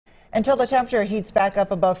Until the temperature heats back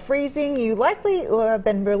up above freezing, you likely have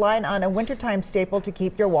been relying on a wintertime staple to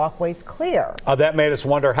keep your walkways clear. That made us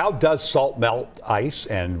wonder, how does salt melt ice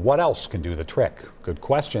and what else can do the trick? Good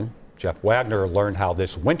question. Jeff Wagner learned how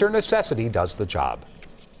this winter necessity does the job.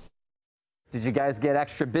 Did you guys get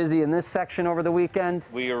extra busy in this section over the weekend?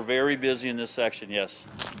 We are very busy in this section, yes.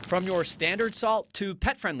 From your standard salt to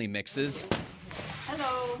pet-friendly mixes.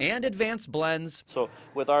 Hello. And advanced blends. So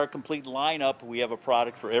with our complete lineup, we have a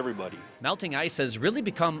product for everybody. Melting ice has really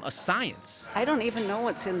become a science. I don't even know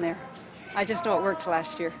what's in there. I just know it worked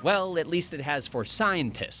last year. Well, at least it has for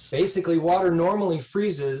scientists. Basically, water normally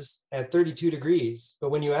freezes at 32 degrees, but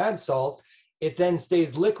when you add salt, it then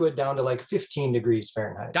stays liquid down to like 15 degrees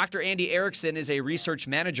Fahrenheit. Dr. Andy Erickson is a research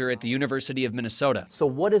manager at the University of Minnesota. So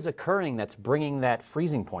what is occurring that's bringing that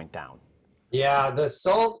freezing point down? Yeah, the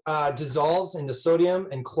salt dissolves into sodium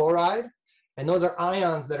and chloride, and those are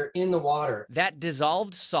ions that are in the water. That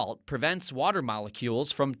dissolved salt prevents water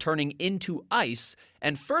molecules from turning into ice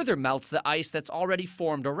and further melts the ice that's already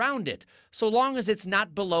formed around it, so long as it's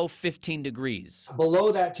not below 15 degrees.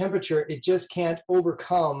 Below that temperature, it just can't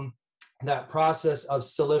overcome that process of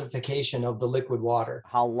solidification of the liquid water.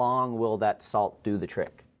 How long will that salt do the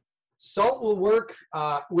trick? Salt will work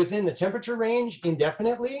within the temperature range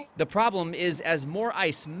indefinitely. The problem is, as more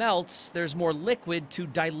ice melts, there's more liquid to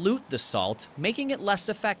dilute the salt, making it less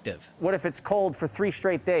effective. What if it's cold for 3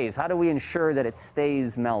 straight days? How do we ensure that it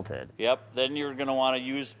stays melted? Yep, then you're going to want to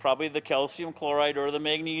use probably the calcium chloride or the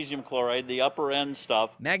magnesium chloride, the upper end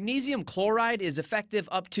stuff. Magnesium chloride is effective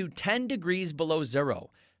up to 10 degrees below zero.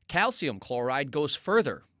 Calcium chloride goes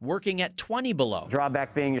further, working at 20 below.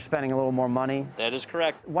 Drawback being you're spending a little more money. That is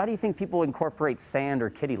correct. Why do you think people incorporate sand or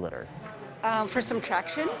kitty litter? For some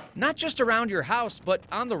traction. Not just around your house, but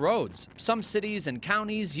on the roads. Some cities and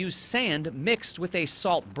counties use sand mixed with a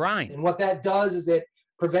salt brine. And what that does is it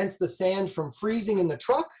prevents the sand from freezing in the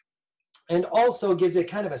truck and also gives it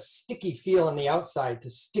kind of a sticky feel on the outside to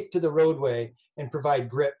stick to the roadway and provide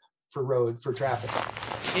grip for traffic.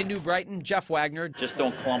 In New Brighton, Jeff Wagner. Just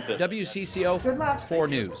don't clump it. WCCO 4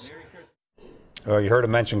 News. You heard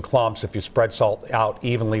him mention clumps. If you spread salt out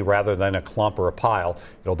evenly rather than a clump or a pile,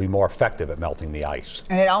 it'll be more effective at melting the ice.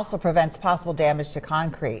 And it also prevents possible damage to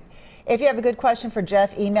concrete. If you have a good question for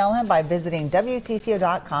Jeff, email him by visiting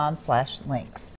WCCO.com/links.